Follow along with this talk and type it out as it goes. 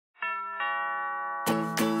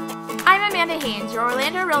I'm Amanda Haynes, your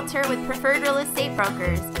Orlando Realtor with Preferred Real Estate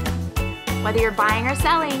Brokers. Whether you're buying or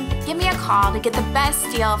selling, give me a call to get the best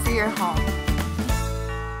deal for your home.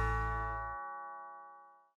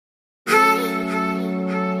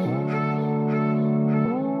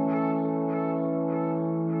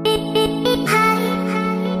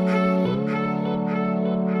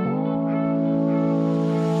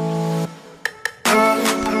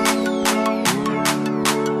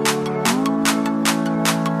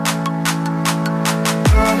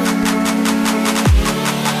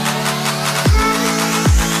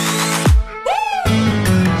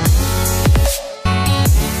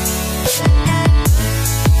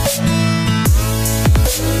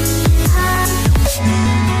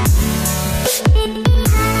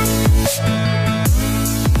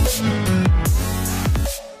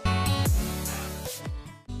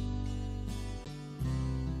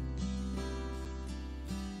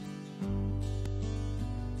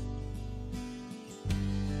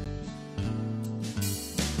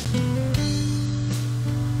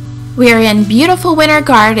 We are in beautiful Winter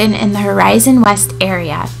Garden in the Horizon West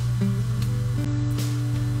area.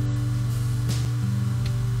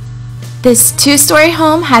 This two-story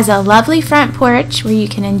home has a lovely front porch where you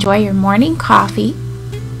can enjoy your morning coffee.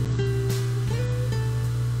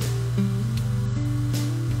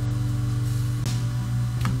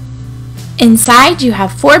 Inside you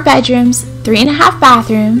have 4 bedrooms, 3.5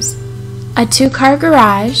 bathrooms, a 2-car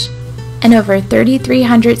garage, and over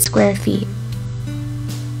 3,300 square feet.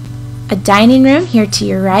 A dining room here to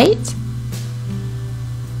your right.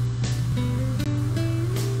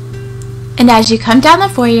 And as you come down the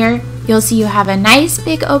foyer, you'll see you have a nice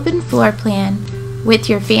big open floor plan with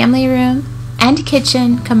your family room and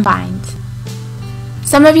kitchen combined.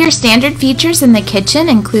 Some of your standard features in the kitchen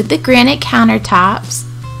include the granite countertops,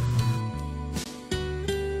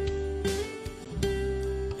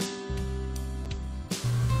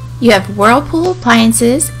 you have Whirlpool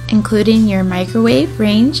appliances, including your microwave,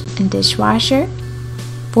 range, and dishwasher,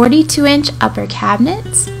 42-inch upper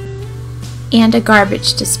cabinets, and a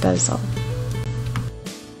garbage disposal.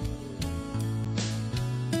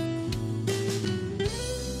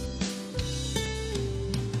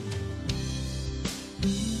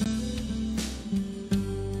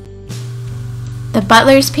 The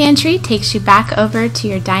butler's pantry takes you back over to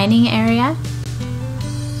your dining area.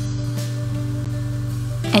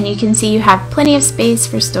 And you can see you have plenty of space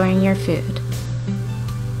for storing your food.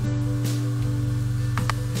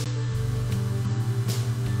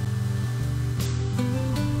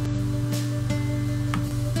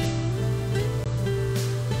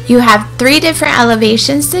 You have 3 different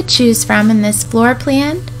elevations to choose from in this floor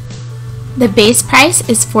plan. The base price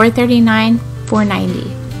is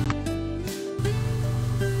 $439,490.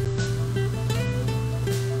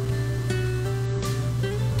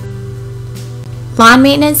 Lawn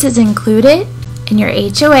maintenance is included in your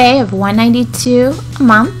HOA of $192 a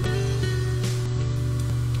month.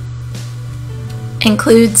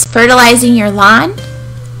 Includes fertilizing your lawn,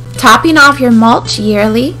 topping off your mulch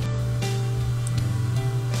yearly,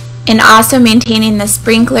 and also maintaining the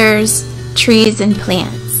sprinklers, trees, and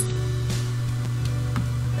plants.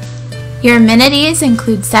 Your amenities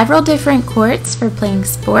include several different courts for playing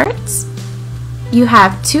sports. You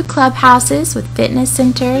have 2 clubhouses with fitness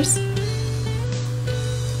centers,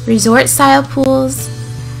 resort-style pools,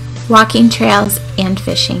 walking trails, and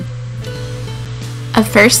fishing. A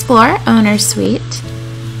first-floor owner's suite.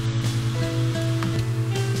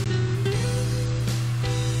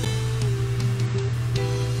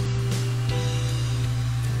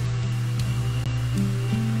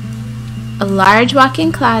 A large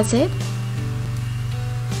walk-in closet.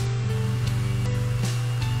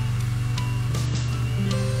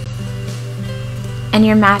 And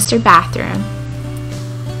your master bathroom.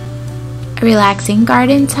 A relaxing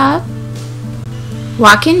garden tub,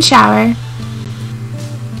 walk-in shower.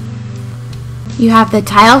 You have the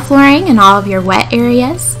tile flooring in all of your wet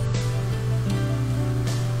areas,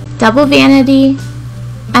 double vanity,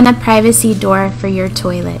 and a privacy door for your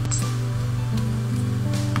toilet.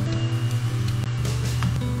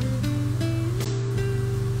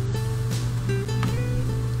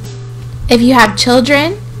 If you have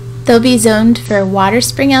children, they'll be zoned for Water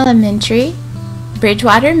Spring Elementary,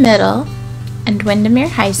 Bridgewater Middle, and Windermere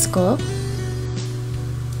High School.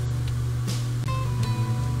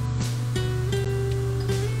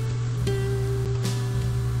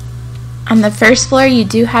 On the first floor you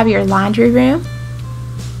do have your laundry room.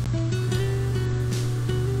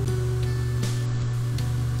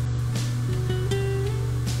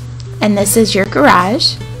 And this is your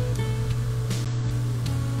garage.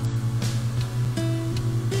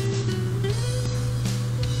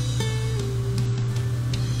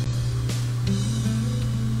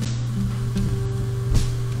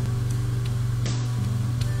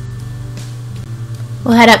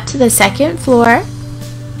 We'll head up to the second floor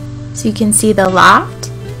so you can see the loft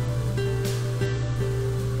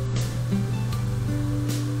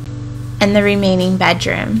and the remaining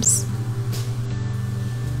bedrooms.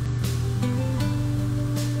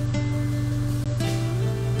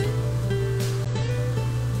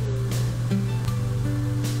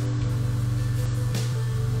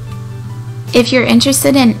 If you're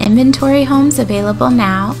interested in inventory homes available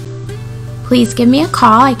now, please give me a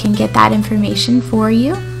call. I can get that information for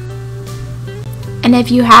you. And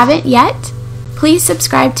if you haven't yet, please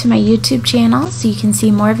subscribe to my YouTube channel so you can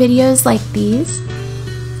see more videos like these.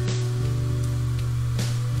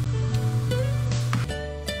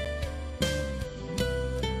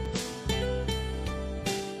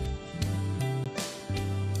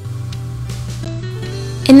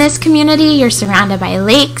 In this community, you're surrounded by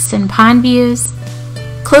lakes and pond views,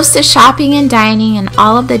 close to shopping and dining and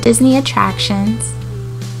all of the Disney attractions.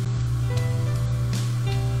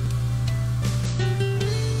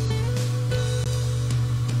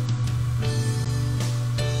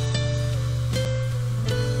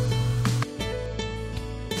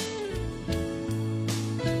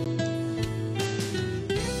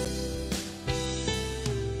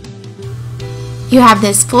 You have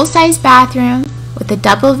this full-size bathroom with a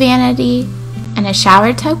double vanity and a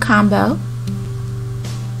shower tub combo.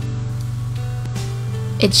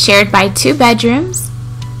 It's shared by 2 bedrooms,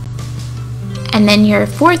 and then your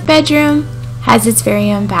 4th bedroom has its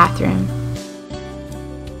very own bathroom.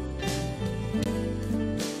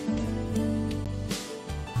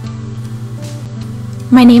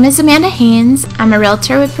 My name is Amanda Haynes. I'm a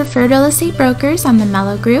realtor with Preferred Real Estate Brokers on the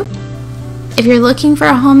Mello Group. If you're looking for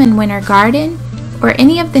a home in Winter Garden or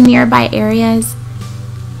any of the nearby areas,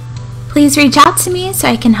 please reach out to me so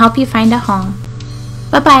I can help you find a home.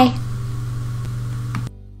 Bye-bye.